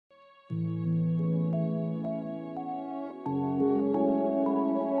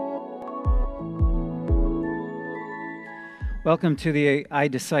Welcome to the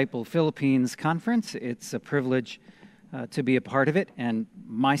iDISCIPLE Philippines Conference. It's a privilege to be a part of it, and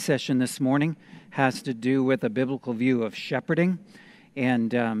my session this morning has to do with a biblical view of shepherding.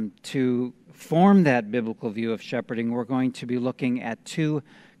 And to form that biblical view of shepherding, we're going to be looking at two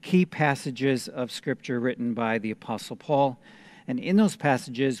key passages of Scripture written by the Apostle Paul. And in those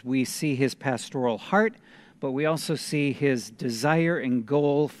passages, we see his pastoral heart, but we also see his desire and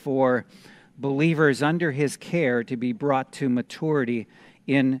goal for believers under his care to be brought to maturity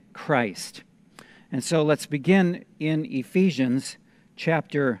in Christ. And so let's begin in Ephesians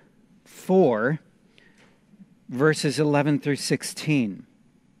chapter 4, verses 11 through 16.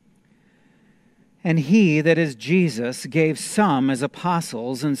 And he, that is Jesus, gave some as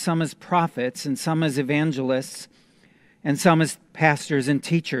apostles, and some as prophets, and some as evangelists, and some as pastors and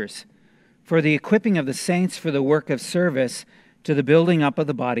teachers, for the equipping of the saints for the work of service to the building up of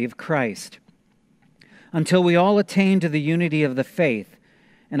the body of Christ, until we all attain to the unity of the faith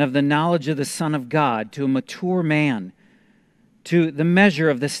and of the knowledge of the Son of God, to a mature man, to the measure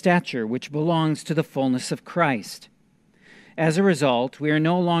of the stature which belongs to the fullness of Christ. As a result, we are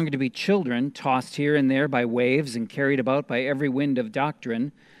no longer to be children, tossed here and there by waves and carried about by every wind of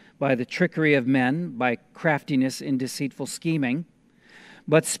doctrine, by the trickery of men, by craftiness in deceitful scheming.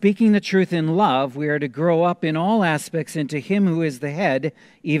 But speaking the truth in love, we are to grow up in all aspects into Him who is the head,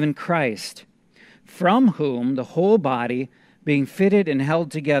 even Christ, from whom the whole body, being fitted and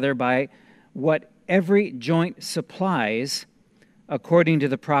held together by what every joint supplies, according to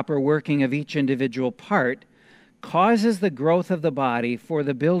the proper working of each individual part, causes the growth of the body for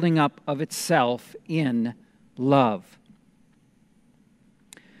the building up of itself in love.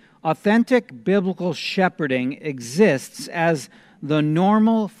 Authentic biblical shepherding exists as the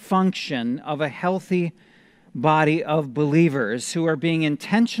normal function of a healthy body of believers who are being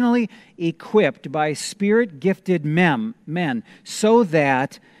intentionally equipped by Spirit-gifted men so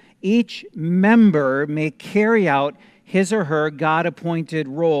that each member may carry out his or her God-appointed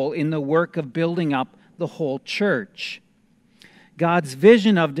role in the work of building up the whole church. God's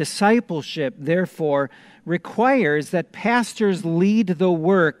vision of discipleship, therefore, requires that pastors lead the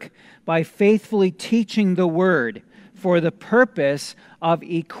work by faithfully teaching the Word for the purpose of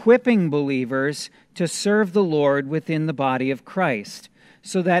equipping believers to serve the Lord within the body of Christ,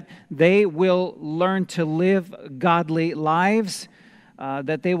 so that they will learn to live godly lives,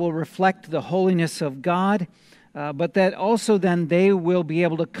 that they will reflect the holiness of God, but that also then they will be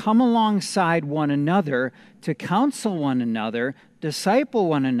able to come alongside one another to counsel one another, disciple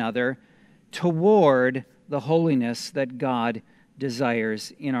one another toward the holiness that God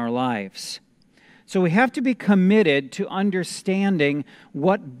desires in our lives. So we have to be committed to understanding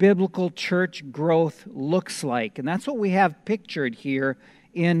what biblical church growth looks like. And that's what we have pictured here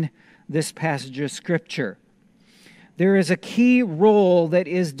in this passage of Scripture. There is a key role that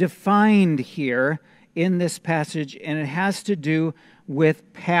is defined here in this passage, and it has to do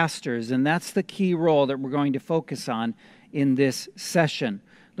with pastors. And that's the key role that we're going to focus on in this session.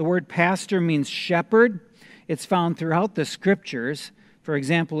 The word pastor means shepherd. It's found throughout the Scriptures. For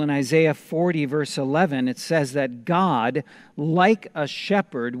example, in Isaiah 40, verse 11, it says that God, like a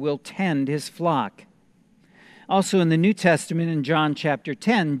shepherd, will tend his flock. Also in the New Testament, in John chapter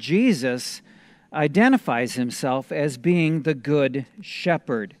 10, Jesus identifies himself as being the good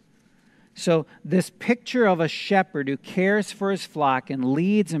shepherd. So this picture of a shepherd who cares for his flock and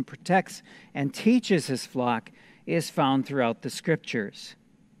leads and protects and teaches his flock is found throughout the Scriptures.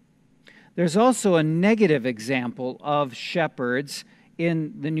 There's also a negative example of shepherds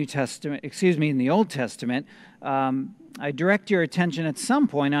in the in the Old Testament. I direct your attention at some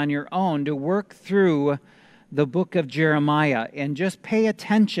point on your own to work through the book of Jeremiah and just pay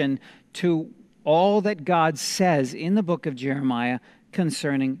attention to all that God says in the book of Jeremiah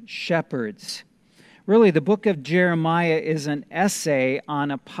concerning shepherds. Really, the book of Jeremiah is an essay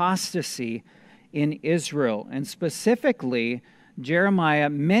on apostasy in Israel, and specifically, Jeremiah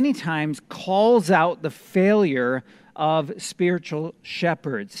many times calls out the failure of spiritual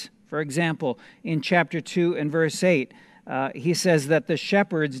shepherds. For example, in chapter 2 and verse 8, he says that the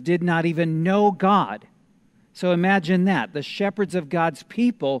shepherds did not even know God. So imagine that. The shepherds of God's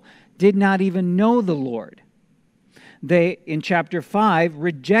people did not even know the Lord. They, in chapter 5,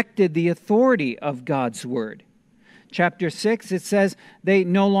 rejected the authority of God's word. Chapter 6, it says they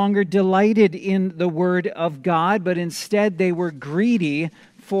no longer delighted in the word of God, but instead they were greedy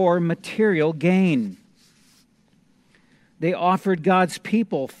for material gain. They offered God's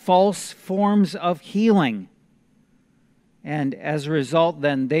people false forms of healing. And as a result,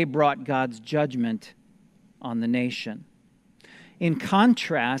 then, they brought God's judgment on the nation. In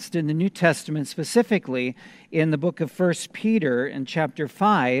contrast, in the New Testament, specifically in the book of 1 Peter in chapter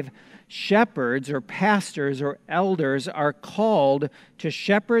 5, shepherds or pastors or elders are called to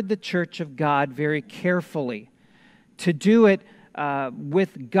shepherd the church of God very carefully, to do it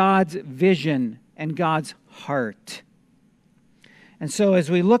with God's vision and God's heart. And so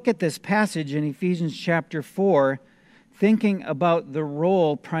as we look at this passage in Ephesians chapter 4, thinking about the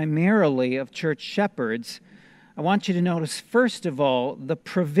role primarily of church shepherds, I want you to notice, first of all, the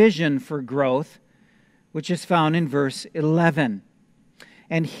provision for growth, which is found in verse 11.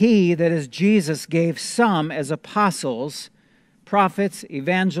 And he, that is Jesus, gave some as apostles, prophets,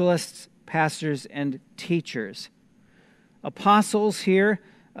 evangelists, pastors, and teachers. Apostles here,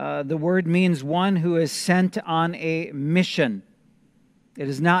 the word means one who is sent on a mission. It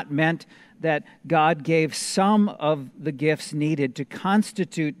is not meant that God gave some of the gifts needed to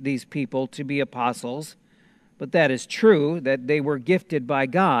constitute these people to be apostles, but that is true, that they were gifted by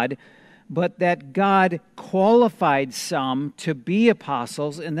God, but that God qualified some to be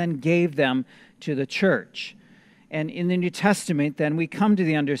apostles and then gave them to the church. And in the New Testament, then, we come to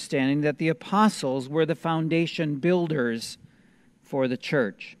the understanding that the apostles were the foundation builders for the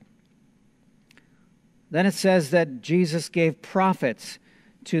church. Then it says that Jesus gave prophets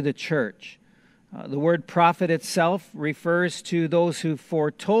to the church. The word prophet itself refers to those who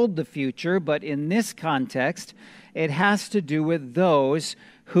foretold the future, but in this context, it has to do with those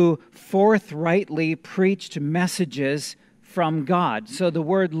who forthrightly preached messages from God. So the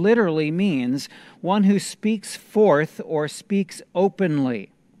word literally means one who speaks forth or speaks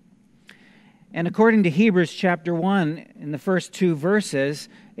openly. And according to Hebrews chapter 1, in the first 2 verses,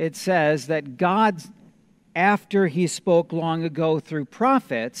 it says that God, after he spoke long ago through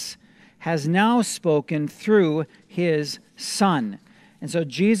prophets, has now spoken through his Son. And so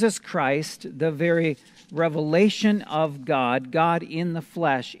Jesus Christ, the very revelation of God, God in the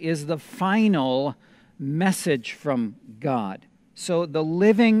flesh, is the final message from God. So the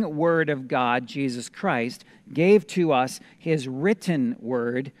living Word of God, Jesus Christ, gave to us his written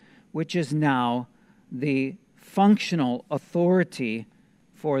Word, which is now the functional authority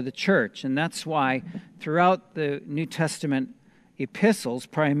for the church. And that's why throughout the New Testament epistles,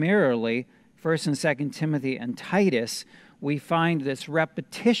 primarily 1st and 2nd Timothy and Titus, we find this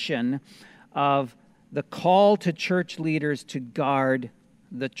repetition of the call to church leaders to guard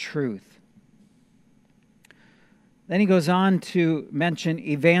the truth. Then he goes on to mention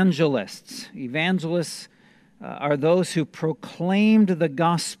evangelists. Evangelists are those who proclaimed the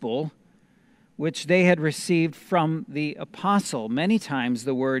gospel which they had received from the apostle. Many times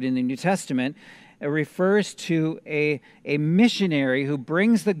the word in the New Testament refers to a missionary who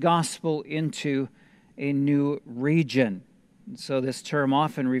brings the gospel into a new region. And so this term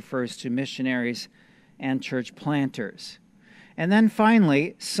often refers to missionaries and church planters. And then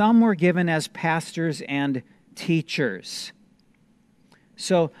finally, some were given as pastors and teachers.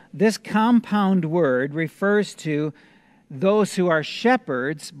 So this compound word refers to those who are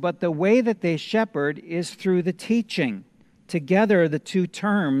shepherds, but the way that they shepherd is through the teaching. Together, the two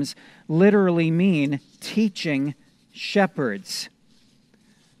terms literally mean teaching shepherds.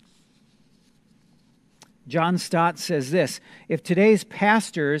 John Stott says this: if today's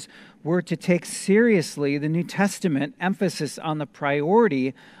pastors were to take seriously the New Testament emphasis on the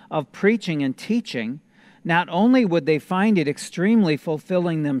priority of preaching and teaching, not only would they find it extremely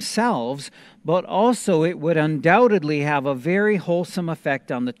fulfilling themselves, but also it would undoubtedly have a very wholesome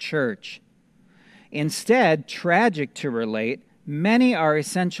effect on the church. Instead, tragic to relate, many are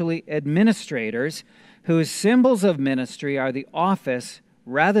essentially administrators whose symbols of ministry are the office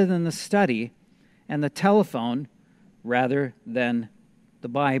rather than the study, and the telephone rather than the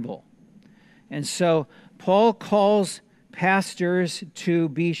Bible. And so Paul calls pastors to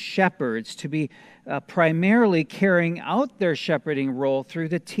be shepherds, to be primarily carrying out their shepherding role through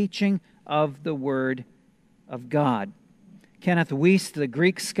the teaching of the Word of God. Kenneth Wuest, the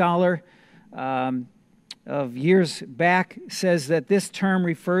Greek scholar of years back, says that this term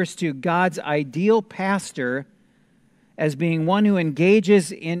refers to God's ideal pastor as being one who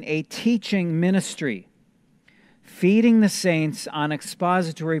engages in a teaching ministry, feeding the saints on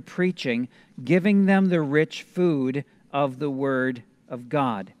expository preaching, giving them the rich food of the Word of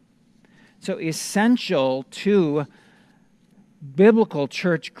God. So essential to biblical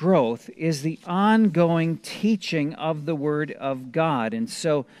church growth is the ongoing teaching of the Word of God. And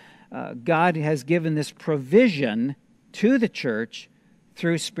so God has given this provision to the church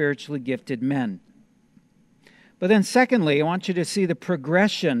through spiritually gifted men. But then secondly, I want you to see the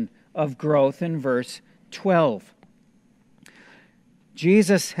progression of growth in verse 12.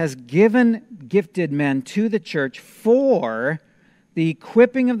 Jesus has given gifted men to the church for the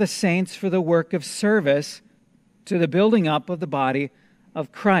equipping of the saints for the work of service to the building up of the body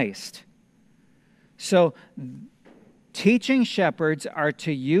of Christ. So, teaching shepherds are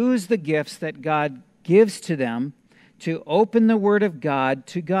to use the gifts that God gives to them to open the Word of God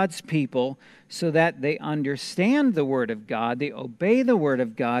to God's people so that they understand the Word of God, they obey the Word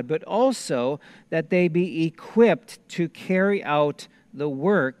of God, but also that they be equipped to carry out the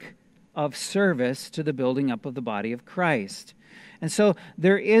work of service to the building up of the body of Christ. And so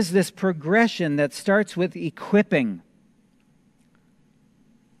there is this progression that starts with equipping.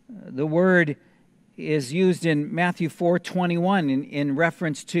 The word is used in Matthew 4:21 in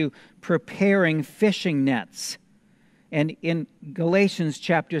reference to preparing fishing nets. And in Galatians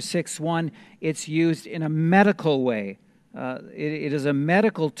chapter 6:1, it's used in a medical way. It is a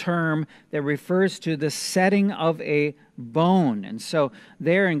medical term that refers to the setting of a bone. And so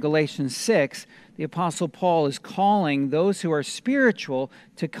there in Galatians 6, the Apostle Paul is calling those who are spiritual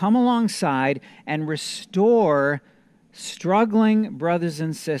to come alongside and restore struggling brothers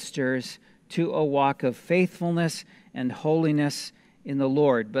and sisters to a walk of faithfulness and holiness in the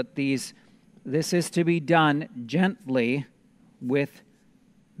Lord. But this is to be done gently with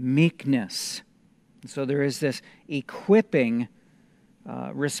meekness. So there is this equipping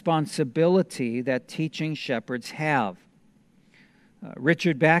responsibility that teaching shepherds have.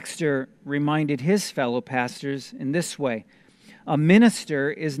 Richard Baxter reminded his fellow pastors in this way: a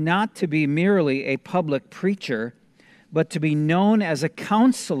minister is not to be merely a public preacher, but to be known as a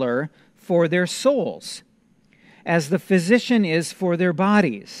counselor for their souls, as the physician is for their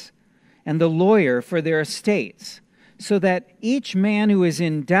bodies, and the lawyer for their estates, so that each man who is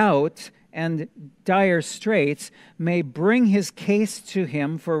in doubt and dire straits may bring his case to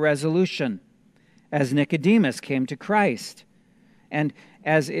him for resolution, as Nicodemus came to Christ, and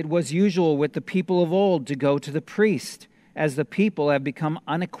as it was usual with the people of old to go to the priest, as the people have become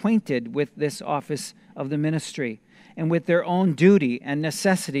unacquainted with this office of the ministry, and with their own duty and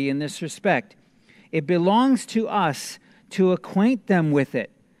necessity in this respect. It belongs to us to acquaint them with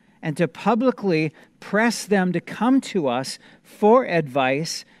it, and to publicly press them to come to us for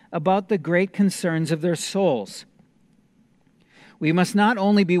advice about the great concerns of their souls. We must not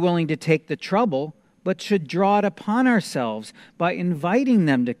only be willing to take the trouble, but should draw it upon ourselves by inviting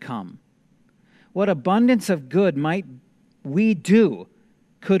them to come. What abundance of good might we do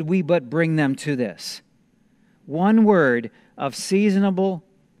could we but bring them to this? One word of seasonable,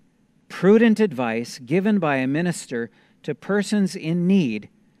 prudent advice given by a minister to persons in need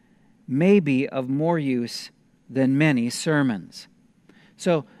may be of more use than many sermons.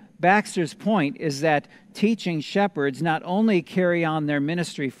 So Baxter's point is that teaching shepherds not only carry on their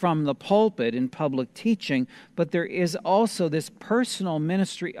ministry from the pulpit in public teaching, but there is also this personal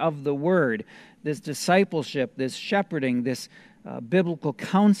ministry of the Word, this discipleship, this shepherding, this biblical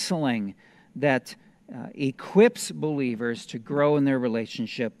counseling that equips believers to grow in their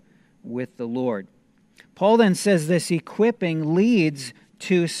relationship with the Lord. Paul then says this equipping leads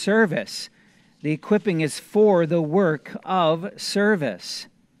to service. The equipping is for the work of service.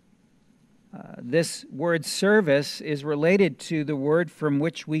 This word service is related to the word from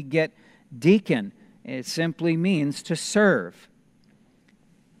which we get deacon. It simply means to serve.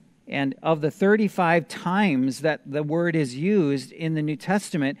 And of the 35 times that the word is used in the New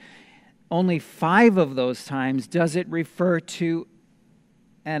Testament, only 5 of those times does it refer to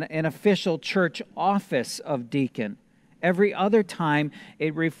an official church office of deacon. Every other time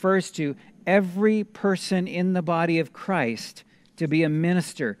it refers to every person in the body of Christ to be a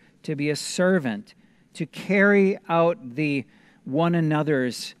minister, to be a servant, to carry out the one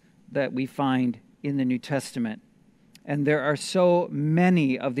another's that we find in the New Testament. And there are so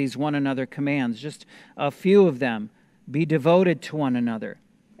many of these one another commands, just a few of them. Be devoted to one another,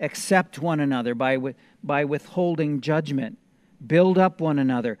 accept one another by withholding judgment, build up one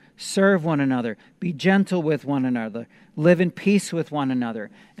another, serve one another, be gentle with one another, live in peace with one another.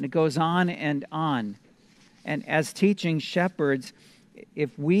 And it goes on and on. And as teaching shepherds,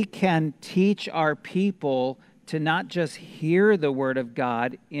 if we can teach our people to not just hear the Word of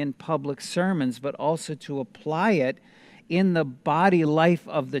God in public sermons, but also to apply it in the body life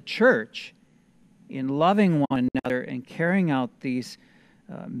of the church, in loving one another and carrying out these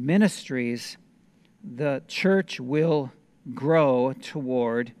ministries, the church will grow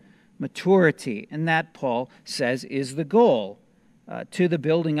toward maturity. And that, Paul says, is the goal to the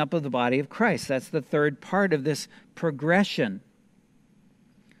building up of the body of Christ. That's the third part of this progression.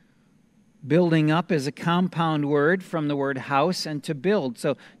 Building up is a compound word from the word house and to build.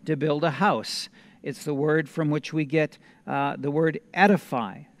 So to build a house, it's the word from which we get the word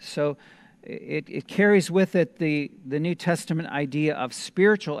edify. So it carries with it the New Testament idea of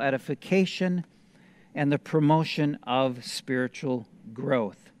spiritual edification and the promotion of spiritual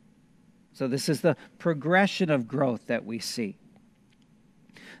growth. So this is the progression of growth that we see.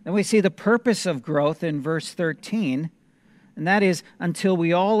 Then we see the purpose of growth in verse 13, and that is until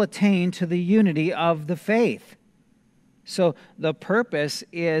we all attain to the unity of the faith. So the purpose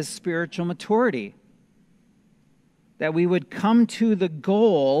is spiritual maturity, that we would come to the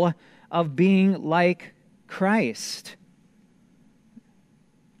goal of being like Christ,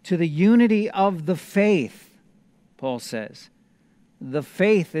 to the unity of the faith, Paul says. The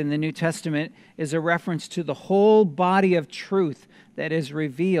faith in the New Testament is a reference to the whole body of truth that is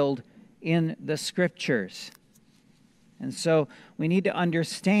revealed in the Scriptures. And so we need to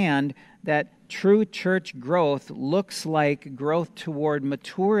understand that true church growth looks like growth toward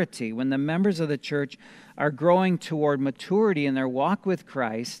maturity. When the members of the church are growing toward maturity in their walk with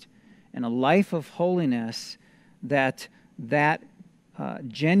Christ and a life of holiness, that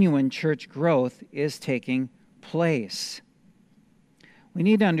genuine church growth is taking place. We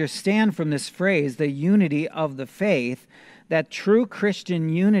need to understand from this phrase, the unity of the faith, that true Christian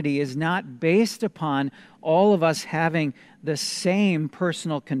unity is not based upon all of us having the same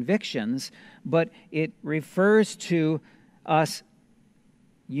personal convictions, but it refers to us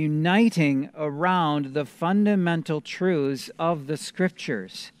uniting around the fundamental truths of the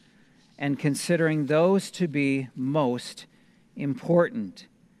Scriptures and considering those to be most important.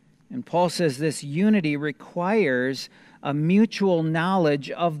 And Paul says this unity requires a mutual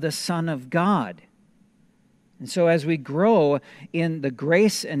knowledge of the Son of God. And so as we grow in the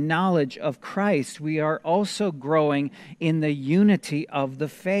grace and knowledge of Christ, we are also growing in the unity of the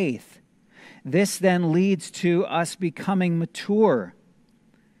faith. This then leads to us becoming mature.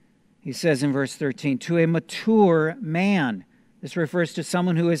 He says in verse 13, to a mature man. This refers to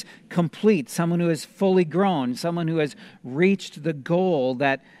someone who is complete, someone who is fully grown, someone who has reached the goal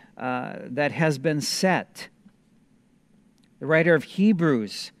that has been set. The writer of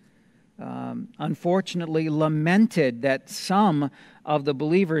Hebrews unfortunately lamented that some of the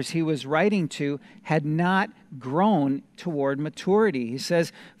believers he was writing to had not grown toward maturity. He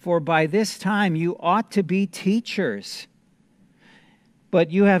says, for by this time you ought to be teachers, but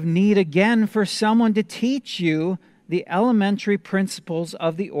you have need again for someone to teach you the elementary principles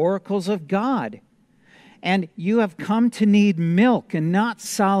of the oracles of God. And you have come to need milk and not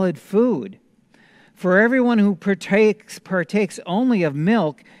solid food. For everyone who partakes only of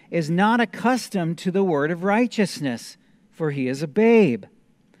milk is not accustomed to the word of righteousness, for he is a babe.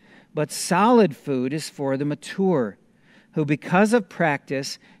 But solid food is for the mature, who because of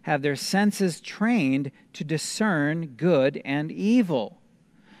practice have their senses trained to discern good and evil.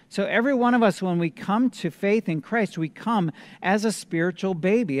 So every one of us, when we come to faith in Christ, we come as a spiritual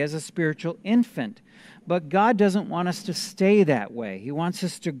baby, as a spiritual infant. But God doesn't want us to stay that way. He wants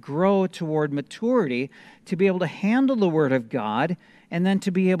us to grow toward maturity, to be able to handle the Word of God, and then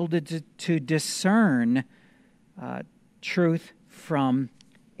to be able to discern truth from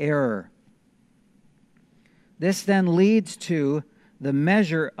error. This then leads to the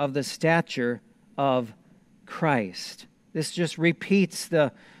measure of the stature of Christ. This just repeats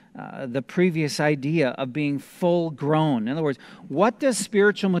the previous idea of being full grown. In other words, what does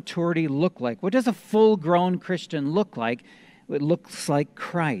spiritual maturity look like? What does a full grown Christian look like? It looks like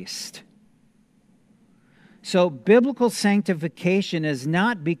Christ. So biblical sanctification is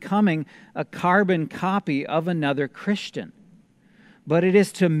not becoming a carbon copy of another Christian, but it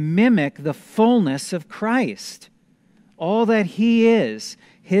is to mimic the fullness of Christ. All that He is,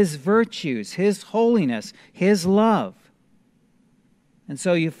 His virtues, His holiness, His love. And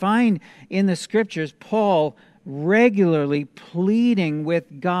so you find in the Scriptures Paul regularly pleading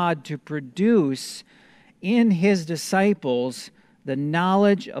with God to produce in his disciples the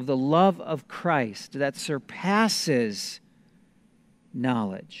knowledge of the love of Christ that surpasses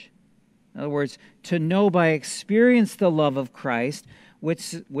knowledge. In other words, to know by experience the love of Christ,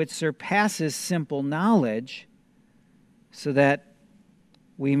 which surpasses simple knowledge, so that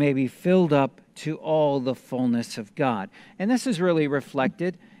we may be filled up to all the fullness of God. And this is really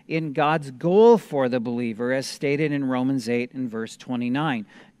reflected in God's goal for the believer, as stated in Romans 8 and verse 29.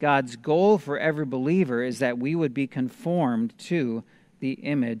 God's goal for every believer is that we would be conformed to the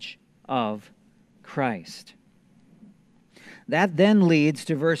image of Christ. That then leads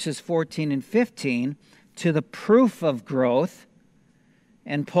to verses 14 and 15, to the proof of growth.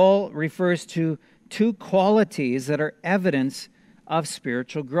 And Paul refers to two qualities that are evidence of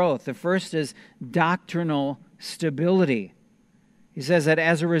spiritual growth. The first is doctrinal stability. He says that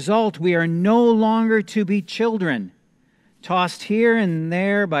as a result, we are no longer to be children, tossed here and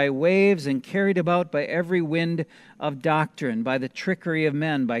there by waves and carried about by every wind of doctrine, by the trickery of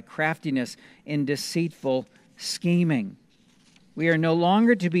men, by craftiness in deceitful scheming. We are no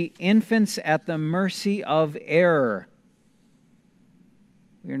longer to be infants at the mercy of error.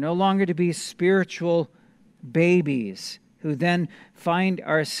 We are no longer to be spiritual babies who then find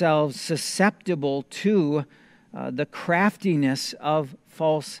ourselves susceptible to the craftiness of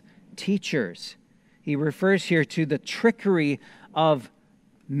false teachers. He refers here to the trickery of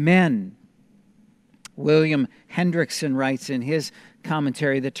men. William Hendrickson writes in his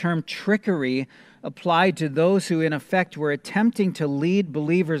commentary, the term trickery applied to those who in effect were attempting to lead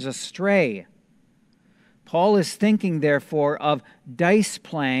believers astray. Paul is thinking, therefore, of dice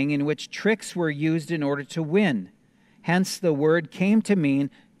playing in which tricks were used in order to win. Hence, the word came to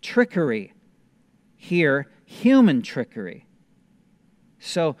mean trickery. Here, human trickery.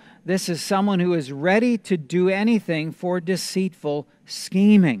 So, this is someone who is ready to do anything for deceitful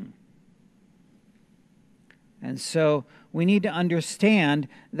scheming. And so, we need to understand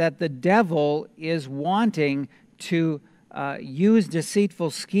that the devil is wanting to use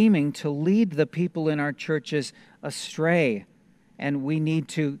deceitful scheming to lead the people in our churches astray. And we need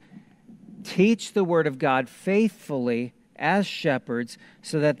to teach the Word of God faithfully as shepherds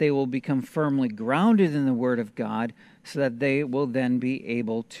so that they will become firmly grounded in the Word of God, so that they will then be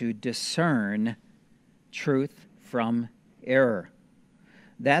able to discern truth from error.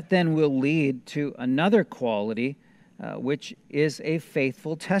 That then will lead to another quality, which is a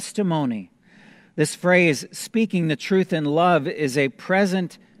faithful testimony. This phrase, speaking the truth in love, is a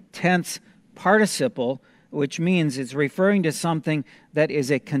present tense participle, which means it's referring to something that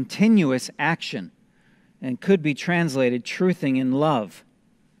is a continuous action and could be translated truthing in love.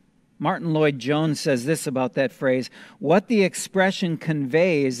 Martin Lloyd-Jones says this about that phrase: what the expression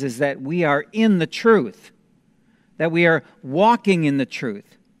conveys is that we are in the truth, that we are walking in the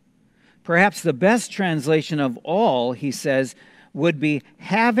truth. Perhaps the best translation of all, he says, would be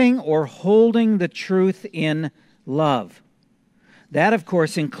having or holding the truth in love. That, of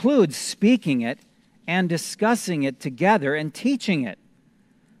course, includes speaking it and discussing it together and teaching it.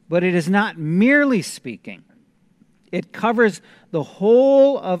 But it is not merely speaking. It covers the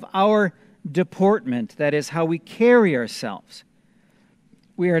whole of our deportment, that is, how we carry ourselves.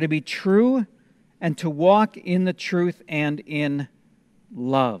 We are to be true and to walk in the truth and in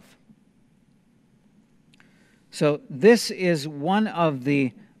love. So this is one of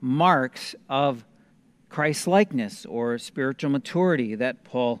the marks of Christ-likeness or spiritual maturity that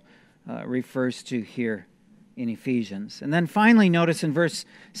Paul refers to here in Ephesians. And then finally, notice in verse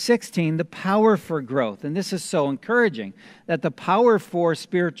 16, the power for growth. And this is so encouraging, that the power for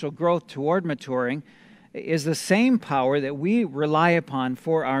spiritual growth toward maturing is the same power that we rely upon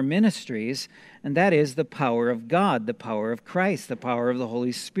for our ministries, and that is the power of God, the power of Christ, the power of the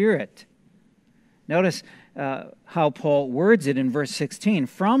Holy Spirit. Notice how Paul words it in verse 16,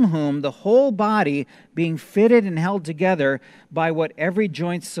 from whom the whole body, being fitted and held together by what every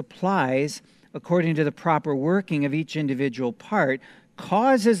joint supplies, according to the proper working of each individual part,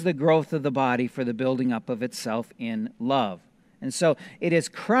 causes the growth of the body for the building up of itself in love. And so it is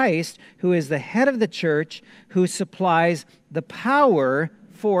Christ who is the head of the church who supplies the power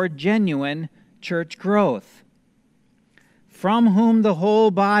for genuine church growth. From whom the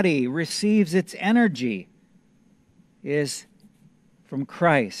whole body receives its energy is from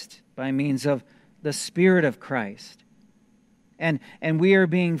Christ by means of the Spirit of Christ. And we are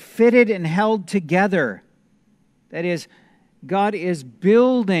being fitted and held together. That is, God is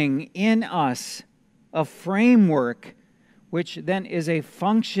building in us a framework which then is a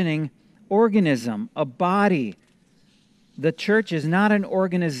functioning organism, a body. The church is not an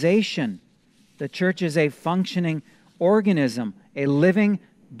organization. The church is a functioning organism, a living,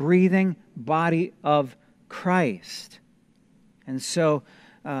 breathing body of Christ. And so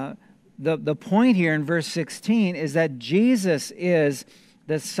the point here in verse 16 is that Jesus is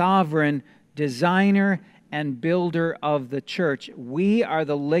the sovereign designer and builder of the church. We are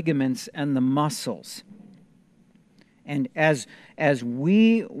the ligaments and the muscles. And as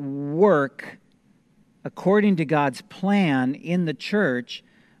we work according to God's plan in the church,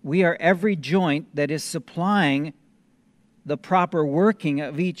 we are every joint that is supplying the proper working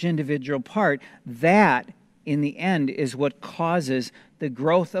of each individual part. That, in the end, is what causes the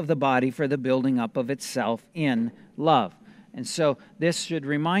growth of the body for the building up of itself in love. And so this should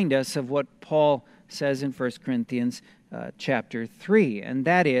remind us of what Paul says in 1 Corinthians chapter 3, and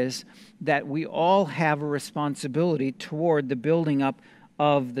that is that we all have a responsibility toward the building up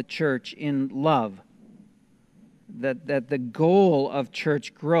of the church in love. That the goal of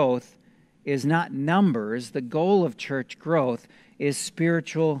church growth is not numbers. The goal of church growth is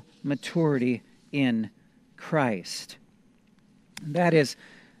spiritual maturity in Christ. That is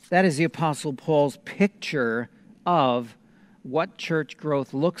the Apostle Paul's picture of what church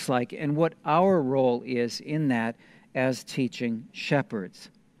growth looks like and what our role is in that as teaching shepherds.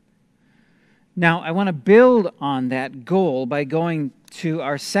 Now, I want to build on that goal by going to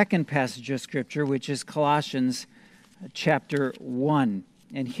our second passage of Scripture, which is Colossians chapter 1.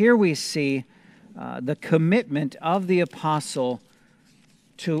 And here we see the commitment of the apostle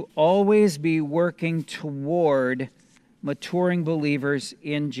to always be working toward maturing believers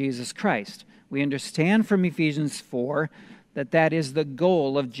in Jesus Christ. We understand from Ephesians 4 that that is the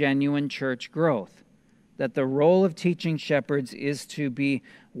goal of genuine church growth, that the role of teaching shepherds is to be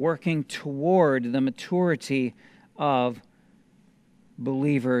working toward the maturity of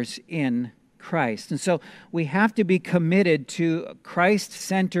believers in Christ. And so we have to be committed to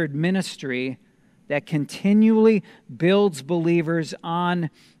Christ-centered ministry that continually builds believers on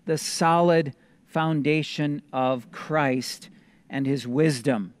the solid foundation of Christ and His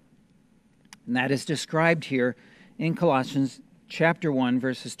wisdom. And that is described here in Colossians chapter 1,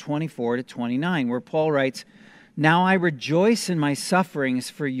 verses 24 to 29, where Paul writes, "Now I rejoice in my sufferings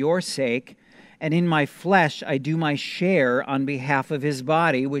for your sake, and in my flesh I do my share on behalf of His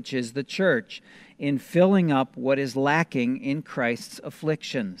body, which is the church, in filling up what is lacking in Christ's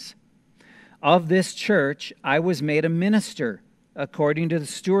afflictions. Of this church I was made a minister, according to the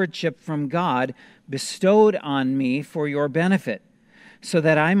stewardship from God bestowed on me for your benefit, so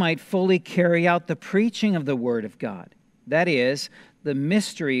that I might fully carry out the preaching of the Word of God, that is, the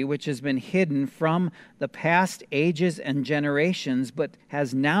mystery which has been hidden from the past ages and generations, but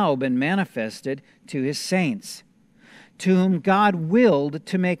has now been manifested to His saints, to whom God willed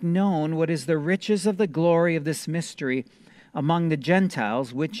to make known what is the riches of the glory of this mystery among the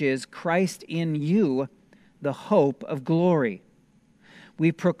Gentiles, which is Christ in you, the hope of glory.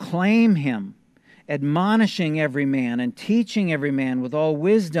 We proclaim Him, admonishing every man and teaching every man with all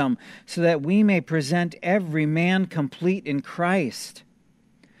wisdom, so that we may present every man complete in Christ.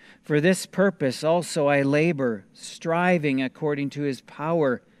 For this purpose also I labor, striving according to His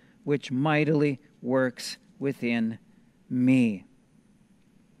power, which mightily works within me."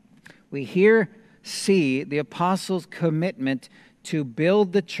 We here see the apostles' commitment to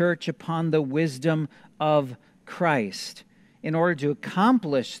build the church upon the wisdom of Christ. In order to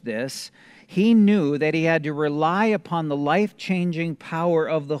accomplish this, he knew that he had to rely upon the life-changing power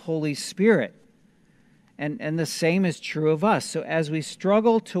of the Holy Spirit. And the same is true of us. So as we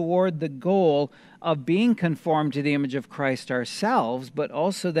struggle toward the goal of being conformed to the image of Christ ourselves, but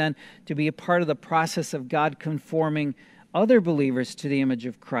also then to be a part of the process of God conforming other believers to the image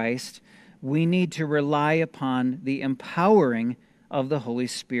of Christ, we need to rely upon the empowering of the Holy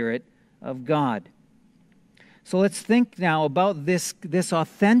Spirit of God. So let's think now about this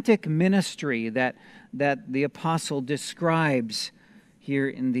authentic ministry that the apostle describes here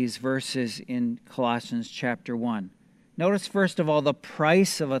in these verses in Colossians chapter 1. Notice first of all the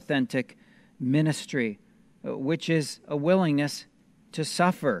price of authentic ministry, which is a willingness to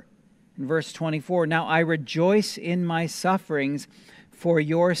suffer. In verse 24, "Now I rejoice in my sufferings for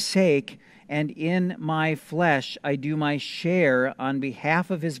your sake, and in my flesh I do my share on behalf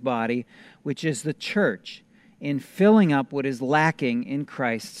of His body, which is the church, in filling up what is lacking in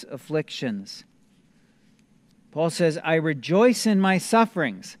Christ's afflictions." Paul says, I rejoice in my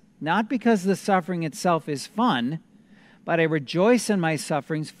sufferings, not because the suffering itself is fun, but I rejoice in my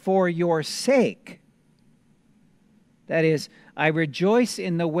sufferings for your sake. That is, I rejoice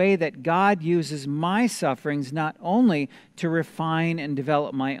in the way that God uses my sufferings not only to refine and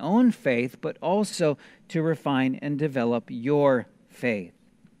develop my own faith, but also to refine and develop your faith.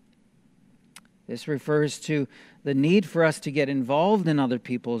 This refers to the need for us to get involved in other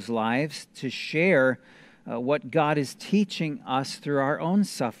people's lives, to share what God is teaching us through our own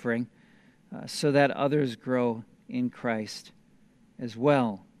suffering, so that others grow in Christ as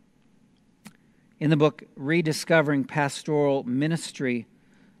well. In the book Rediscovering Pastoral Ministry,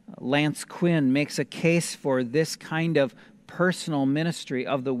 Lance Quinn makes a case for this kind of personal ministry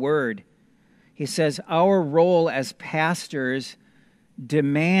of the Word. He says, our role as pastors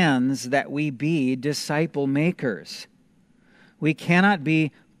demands that we be disciple makers. We cannot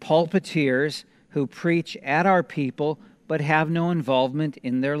be pulpiteers who preach at our people but have no involvement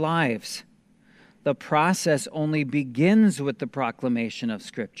in their lives. The process only begins with the proclamation of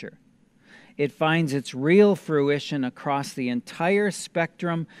Scripture. It finds its real fruition across the entire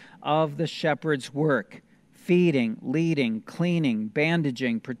spectrum of the shepherd's work: feeding, leading, cleaning,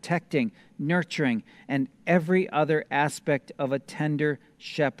 bandaging, protecting, nurturing, and every other aspect of a tender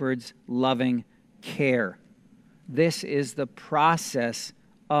shepherd's loving care. This is the process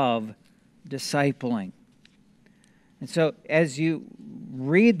of discipling. And so as you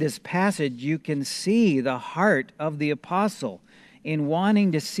read this passage, you can see the heart of the apostle in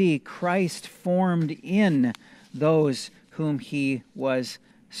wanting to see Christ formed in those whom he was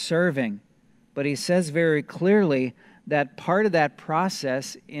serving. But he says very clearly that part of that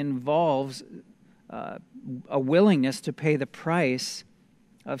process involves a willingness to pay the price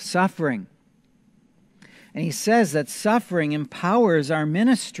of suffering. And he says that suffering empowers our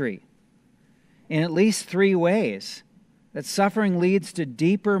ministry in at least three ways. That suffering leads to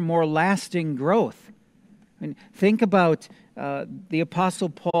deeper, more lasting growth. I mean, think about the Apostle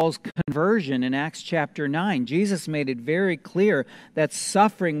Paul's conversion in Acts chapter 9. Jesus made it very clear that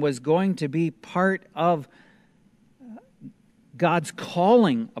suffering was going to be part of God's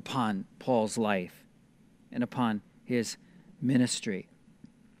calling upon Paul's life and upon his ministry.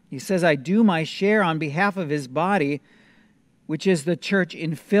 He says, I do my share on behalf of his body, which is the church,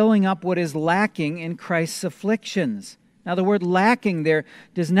 in filling up what is lacking in Christ's afflictions. Now, the word lacking there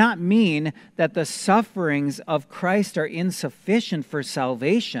does not mean that the sufferings of Christ are insufficient for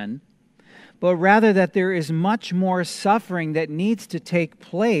salvation, but rather that there is much more suffering that needs to take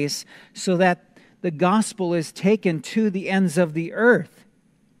place so that the gospel is taken to the ends of the earth.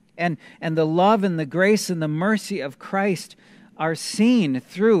 And the love and the grace and the mercy of Christ are seen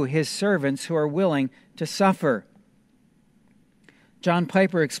through his servants who are willing to suffer. John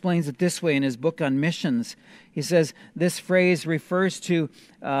Piper explains it this way in his book on missions. He says this phrase refers to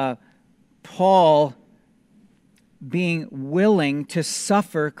Paul being willing to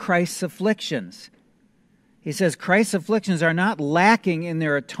suffer Christ's afflictions. He says Christ's afflictions are not lacking in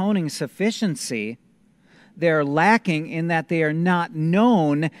their atoning sufficiency. They are lacking in that they are not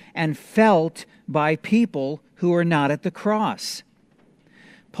known and felt by people who are not at the cross.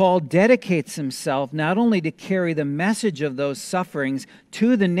 Paul dedicates himself not only to carry the message of those sufferings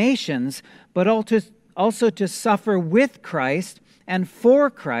to the nations, but also to suffer with Christ and for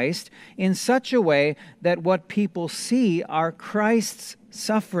Christ in such a way that what people see are Christ's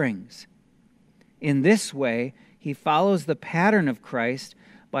sufferings. In this way, he follows the pattern of Christ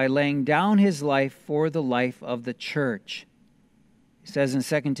by laying down his life for the life of the church. He says in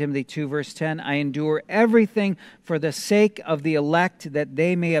 2 Timothy 2, verse 10, I endure everything for the sake of the elect, that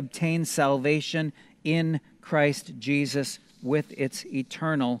they may obtain salvation in Christ Jesus with its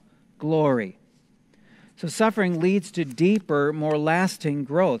eternal glory. So suffering leads to deeper, more lasting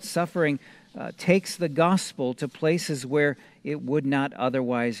growth. Suffering takes the gospel to places where it would not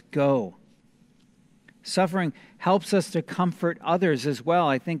otherwise go. Suffering helps us to comfort others as well.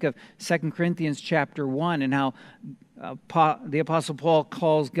 I think of 2 Corinthians chapter 1 and how the Apostle Paul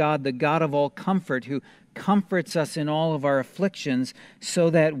calls God the God of all comfort, who comforts us in all of our afflictions so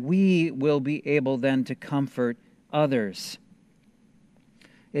that we will be able then to comfort others.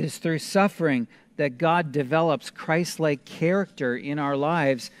 It is through suffering that God develops Christ-like character in our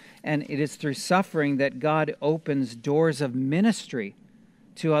lives, and it is through suffering that God opens doors of ministry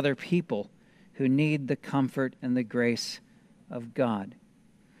to other people who need the comfort and the grace of God.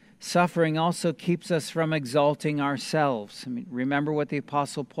 Suffering also keeps us from exalting ourselves. I mean, remember what the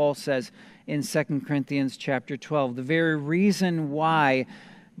Apostle Paul says in 2 Corinthians chapter 12. The very reason why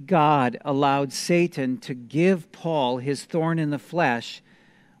God allowed Satan to give Paul his thorn in the flesh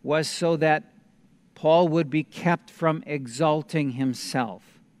was so that Paul would be kept from exalting himself.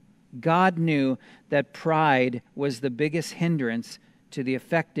 God knew that pride was the biggest hindrance to the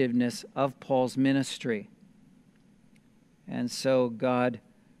effectiveness of Paul's ministry. And so God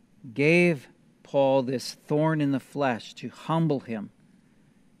gave Paul this thorn in the flesh to humble him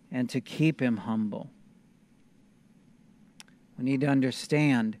and to keep him humble. We need to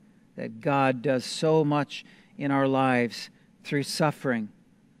understand that God does so much in our lives through suffering,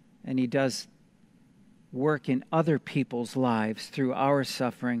 and he does work in other people's lives through our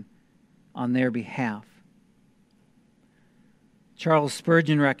suffering on their behalf. Charles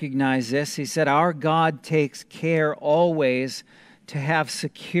Spurgeon recognized this. He said, our God takes care always to have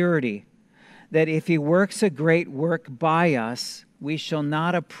security that if he works a great work by us, we shall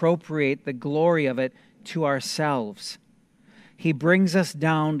not appropriate the glory of it to ourselves. He brings us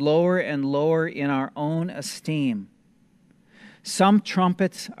down lower and lower in our own esteem. Some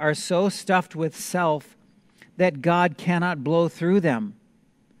trumpets are so stuffed with self that God cannot blow through them.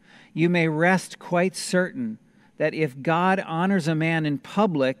 You may rest quite certain that if God honors a man in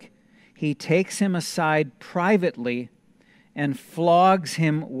public, he takes him aside privately and flogs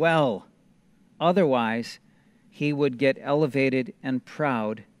him well. Otherwise, he would get elevated and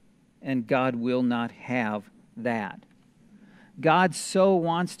proud, and God will not have that. God so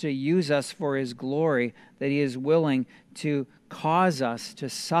wants to use us for His glory that He is willing to cause us to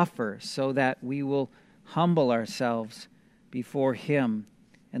suffer so that we will humble ourselves before Him.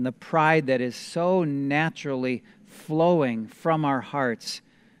 And the pride that is so naturally flowing from our hearts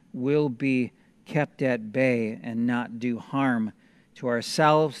will be kept at bay and not do harm to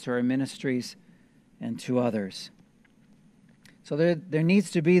ourselves, to our ministries, and to others. So there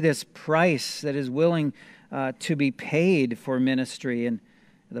needs to be this price that is willing to be paid for ministry, and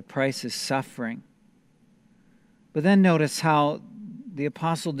the price is suffering. But then notice how the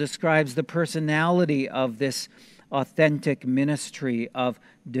apostle describes the personality of this authentic ministry of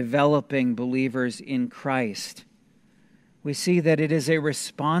developing believers in Christ. We see that it is a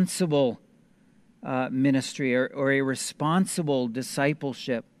responsible ministry or a responsible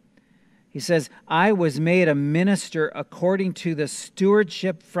discipleship. He says, I was made a minister according to the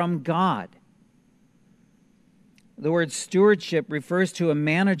stewardship from God. The word stewardship refers to a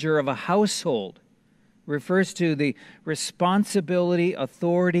manager of a household, refers to the responsibility,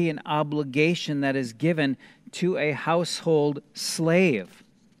 authority, and obligation that is given to a household slave.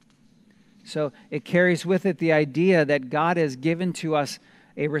 So it carries with it the idea that God has given to us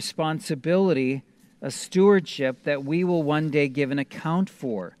a responsibility, a stewardship that we will one day give an account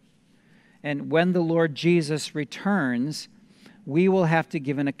for. And when the Lord Jesus returns, we will have to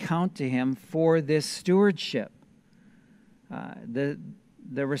give an account to Him for this stewardship, the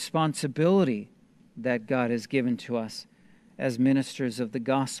responsibility that God has given to us as ministers of the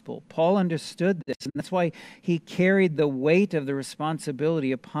gospel. Paul understood this, and that's why he carried the weight of the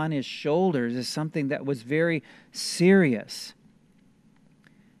responsibility upon his shoulders as something that was very serious.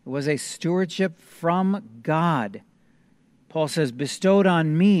 It was a stewardship from God. Paul says, bestowed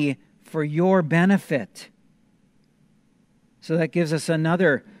on me for your benefit. So that gives us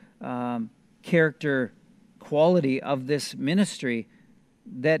another character quality of this ministry,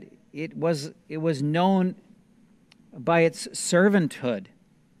 that it was known by its servanthood.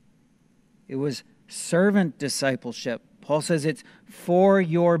 It was servant discipleship. Paul says it's for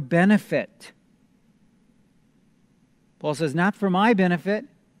your benefit. Paul says, not for my benefit,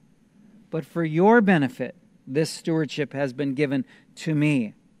 but for your benefit. This stewardship has been given to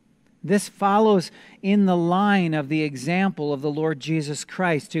me. This follows in the line of the example of the Lord Jesus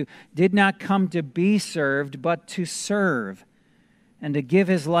Christ, who did not come to be served, but to serve, and to give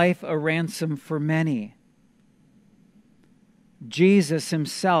His life a ransom for many. Jesus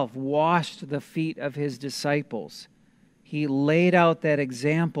Himself washed the feet of His disciples. He laid out that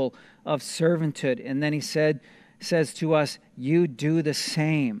example of servanthood, and then He says to us, you do the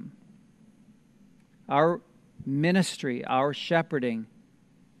same. Our ministry, our shepherding,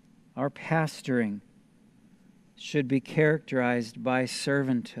 our pastoring should be characterized by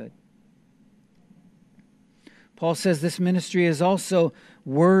servanthood. Paul says this ministry is also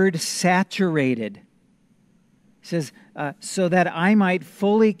word-saturated. He says, so that I might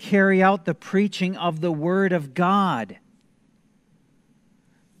fully carry out the preaching of the Word of God.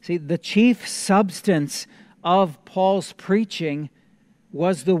 See, the chief substance of Paul's preaching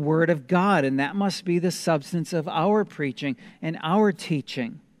was the Word of God, and that must be the substance of our preaching and our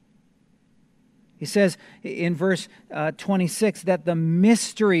teaching. He says in verse 26 that the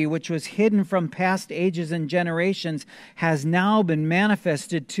mystery which was hidden from past ages and generations has now been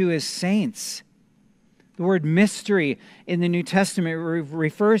manifested to His saints. The word mystery in the New Testament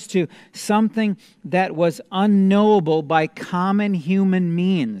refers to something that was unknowable by common human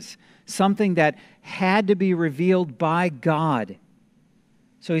means, something that had to be revealed by God.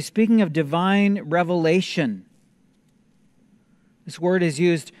 So he's speaking of divine revelation. This word is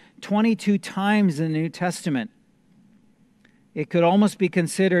used 22 times in the New Testament. It could almost be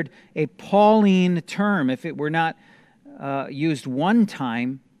considered a Pauline term if it were not used one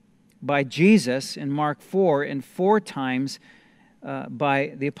time by Jesus in Mark 4 and 4 times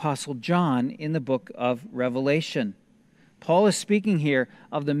by the Apostle John in the book of Revelation. Paul is speaking here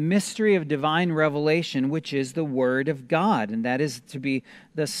of the mystery of divine revelation, which is the Word of God, and that is to be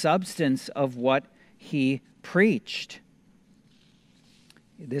the substance of what he preached.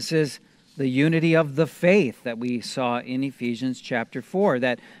 This is the unity of the faith that we saw in Ephesians chapter 4,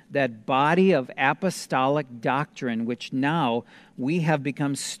 that body of apostolic doctrine which now we have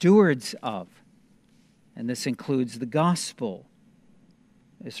become stewards of. And this includes the gospel.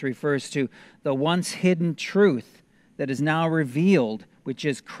 This refers to the once hidden truth that is now revealed, which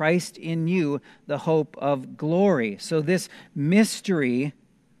is Christ in you, the hope of glory. So this mystery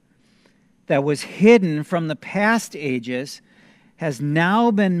that was hidden from the past ages has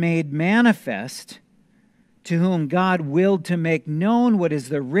now been made manifest, to whom God willed to make known what is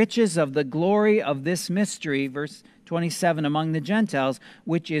the riches of the glory of this mystery, verse 27, among the Gentiles,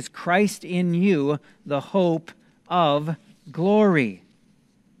 which is Christ in you, the hope of glory.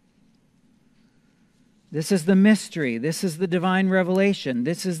 This is the mystery. This is the divine revelation.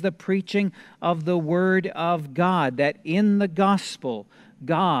 This is the preaching of the Word of God, that in the gospel,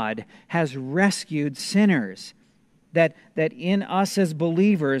 God has rescued sinners, that in us as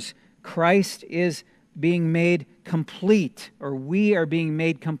believers, Christ is being made complete, or we are being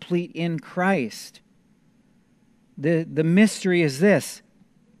made complete in Christ. The mystery is this,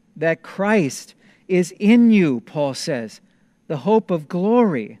 that Christ is in you, Paul says, the hope of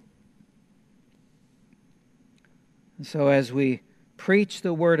glory. So as we preach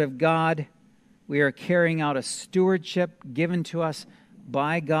the Word of God, we are carrying out a stewardship given to us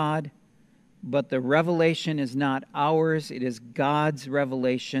by God, but the revelation is not ours, it is God's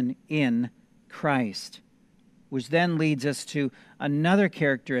revelation in Christ, which then leads us to another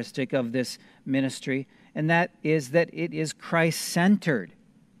characteristic of this ministry, and that is that it is Christ-centered.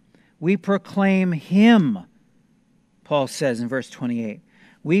 We proclaim Him, Paul says in verse 28.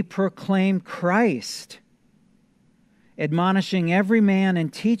 We proclaim Christ, admonishing every man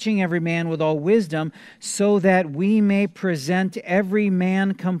and teaching every man with all wisdom, so that we may present every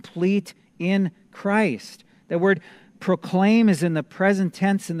man complete in Christ. The word proclaim is in the present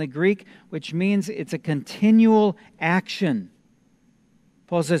tense in the Greek, which means it's a continual action.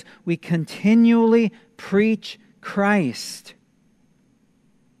 Paul says, we continually preach Christ.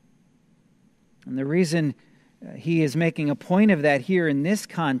 And the reason he is making a point of that here in this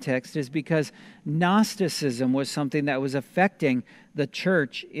context is because Gnosticism was something that was affecting the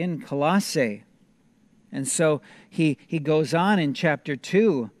church in Colossae. And so he goes on in chapter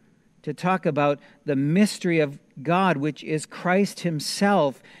 2 to talk about the mystery of God, which is Christ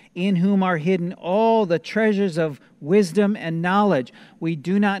Himself, in whom are hidden all the treasures of wisdom and knowledge. We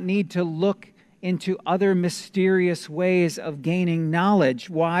do not need to look into other mysterious ways of gaining knowledge.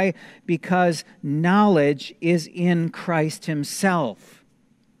 Why? Because knowledge is in Christ Himself.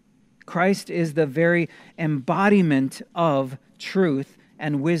 Christ is the very embodiment of truth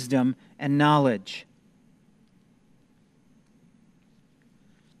and wisdom and knowledge.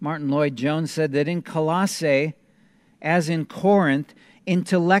 Martin Lloyd-Jones said that in Colossae, as in Corinth,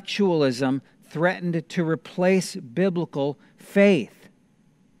 intellectualism threatened to replace biblical faith.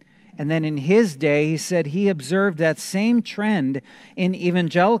 And then in his day, he said he observed that same trend in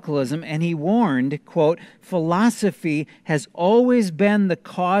evangelicalism, and he warned, quote, philosophy has always been the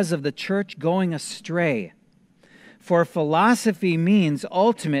cause of the church going astray. For philosophy means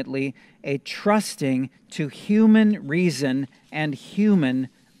ultimately a trusting to human reason and human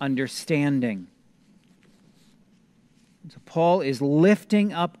understanding. So Paul is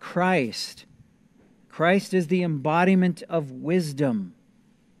lifting up Christ. Christ is the embodiment of wisdom.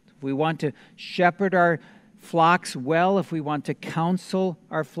 If we want to shepherd our flocks well, if we want to counsel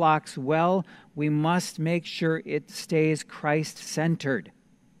our flocks well, we must make sure it stays Christ-centered.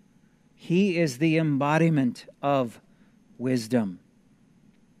 He is the embodiment of wisdom.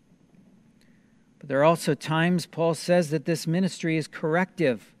 But there are also times, Paul says, that this ministry is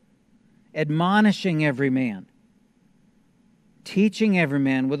corrective, admonishing every man, teaching every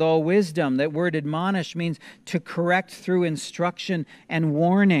man with all wisdom. That word admonish means to correct through instruction and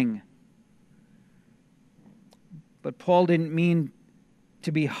warning. But Paul didn't mean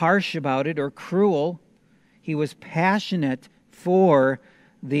to be harsh about it or cruel. He was passionate for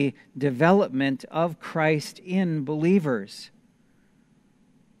the development of Christ in believers.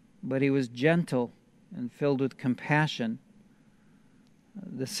 But he was gentle and filled with compassion.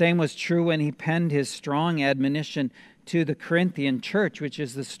 The same was true when he penned his strong admonition to the Corinthian church, which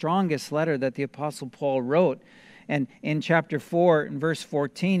is the strongest letter that the Apostle Paul wrote. And in chapter 4, in verse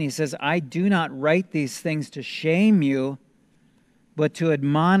 14, he says, I do not write these things to shame you, but to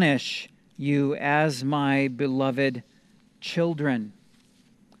admonish you as my beloved children.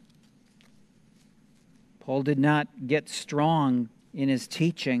 Paul did not get strong in his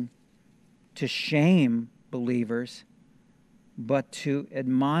teaching to shame believers, but to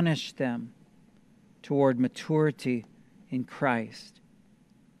admonish them toward maturity in Christ.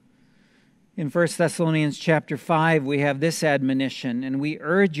 In 1 Thessalonians chapter 5, we have this admonition, and we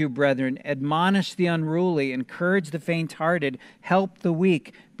urge you, brethren, admonish the unruly, encourage the faint-hearted, help the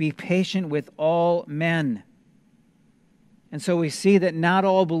weak, be patient with all men. And so we see that not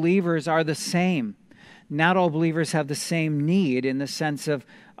all believers are the same. Not all believers have the same need in the sense of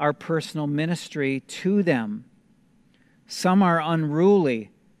our personal ministry to them. Some are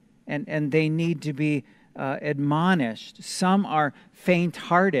unruly, and they need to be admonished. Some are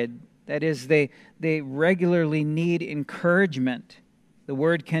faint-hearted. That is, they regularly need encouragement. The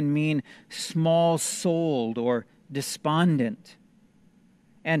word can mean small-souled or despondent.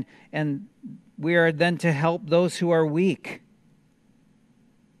 And we are then to help those who are weak,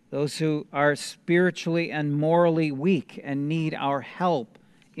 those who are spiritually and morally weak and need our help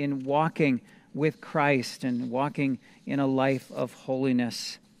in walking with Christ and walking in a life of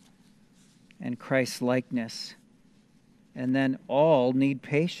holiness and Christ-likeness. And then all need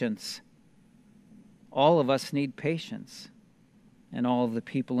patience. All of us need patience. And all of the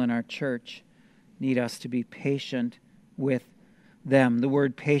people in our church need us to be patient with them. The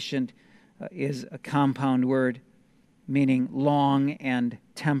word patient is a compound word meaning long and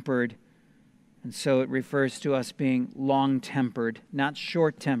tempered. And so it refers to us being long-tempered, not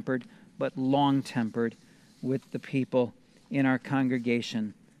short-tempered, but long-tempered with the people in our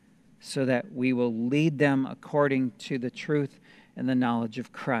congregation, so that we will lead them according to the truth and the knowledge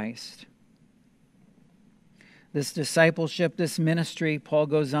of Christ. This discipleship, this ministry, Paul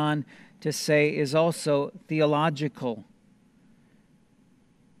goes on to say, is also theological.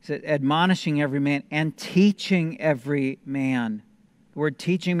 He said, admonishing every man and teaching every man. The word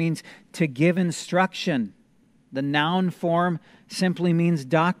teaching means to give instruction. The noun form simply means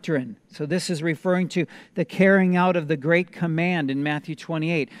doctrine. So this is referring to the carrying out of the great command in Matthew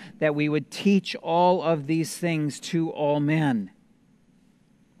 28, that we would teach all of these things to all men.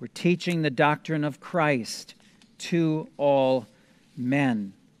 We're teaching the doctrine of Christ to all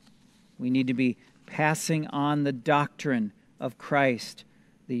men. We need to be passing on the doctrine of Christ,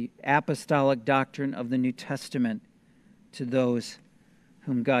 the apostolic doctrine of the New Testament, to those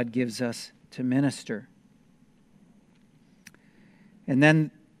whom God gives us to minister. And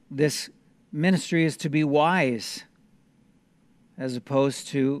then this ministry is to be wise as opposed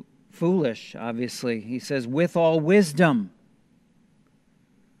to foolish, obviously. He says, with all wisdom.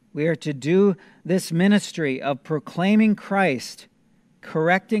 We are to do this ministry of proclaiming Christ,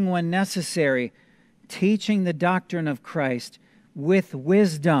 correcting when necessary, teaching the doctrine of Christ with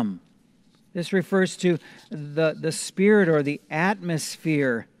wisdom. This refers to the spirit or the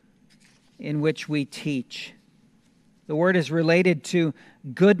atmosphere in which we teach. The word is related to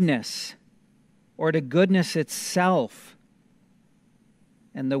goodness or to goodness itself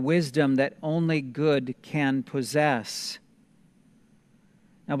and the wisdom that only good can possess.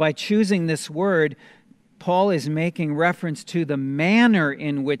 Now, by choosing this word, Paul is making reference to the manner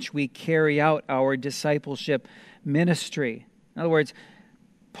in which we carry out our discipleship ministry. In other words,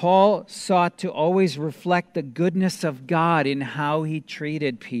 Paul sought to always reflect the goodness of God in how he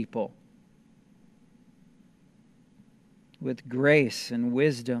treated people, with grace and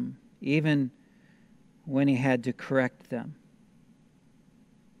wisdom, even when he had to correct them.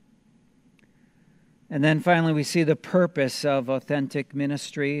 And then finally we see the purpose of authentic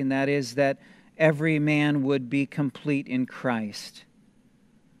ministry, and that is that every man would be complete in Christ.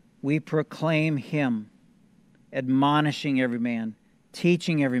 We proclaim Him, admonishing every man,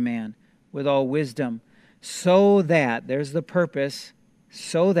 teaching every man with all wisdom, so that, there's the purpose,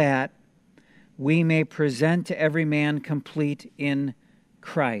 so that we may present to every man complete in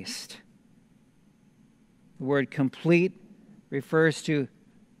Christ. The word complete refers to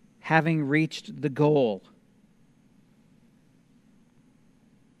having reached the goal.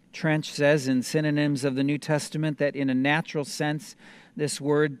 Trench says in Synonyms of the New Testament that in a natural sense, this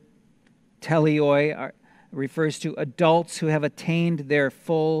word teleoi refers to adults who have attained their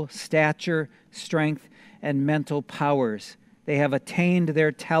full stature, strength, and mental powers. They have attained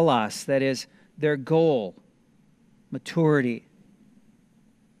their telos, that is, their goal, maturity,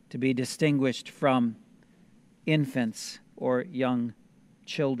 to be distinguished from infants or young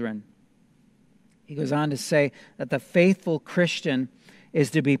children. He goes on to say that the faithful Christian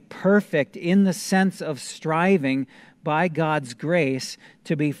is to be perfect in the sense of striving by God's grace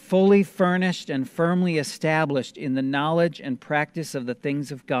to be fully furnished and firmly established in the knowledge and practice of the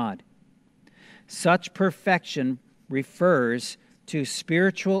things of God. Such perfection refers to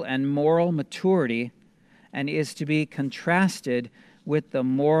spiritual and moral maturity and is to be contrasted with the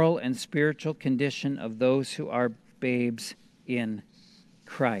moral and spiritual condition of those who are babes in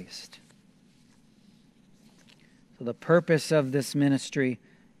Christ. So the purpose of this ministry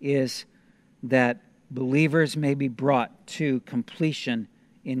is that believers may be brought to completion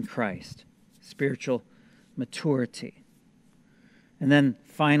in Christ, spiritual maturity. And then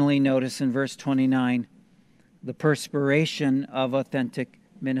finally, notice in verse 29, the perspiration of authentic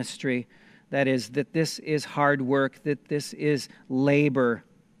ministry. That is, that this is hard work, that this is labor.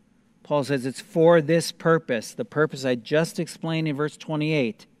 Paul says it's for this purpose, the purpose I just explained in verse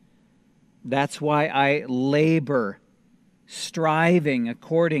 28. That's why I labor, striving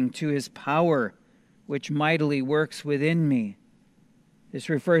according to His power, which mightily works within me. This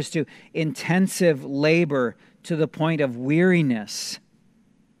refers to intensive labor to the point of weariness.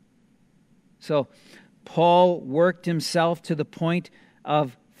 So Paul worked himself to the point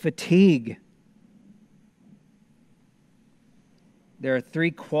of fatigue. There are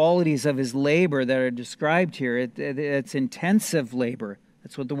three qualities of his labor that are described here. It's intensive labor.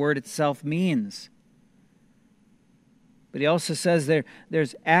 That's what the word itself means. But he also says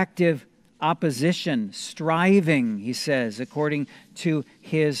there's active opposition, striving, he says, according to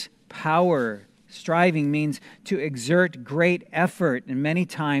his power. Striving means to exert great effort, and many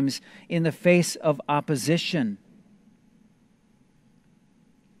times in the face of opposition.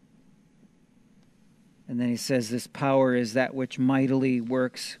 And then he says, this power is that which mightily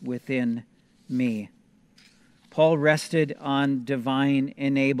works within me. Paul rested on divine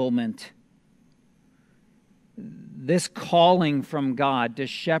enablement. This calling from God to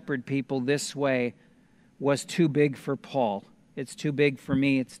shepherd people this way was too big for Paul. It's too big for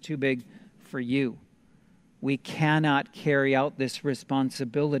me. It's too big for you. We cannot carry out this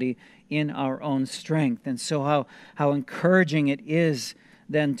responsibility in our own strength. And so how encouraging it is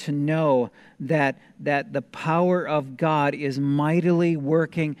then to know that the power of God is mightily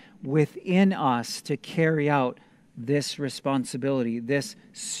working within us to carry out this responsibility, this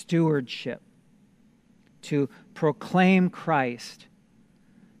stewardship, to proclaim Christ,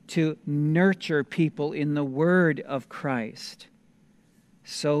 to nurture people in the word of Christ,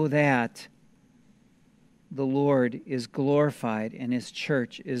 so that the Lord is glorified and His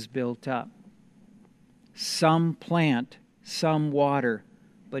church is built up. Some plant, some water,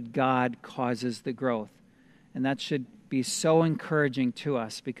 but God causes the growth. And that should be so encouraging to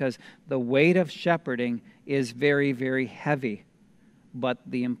us, because the weight of shepherding is very, very heavy. But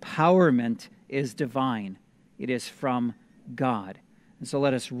the empowerment is divine. It is from God. And so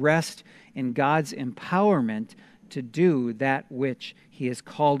let us rest in God's empowerment to do that which He has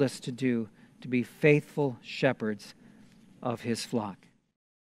called us to do, to be faithful shepherds of His flock.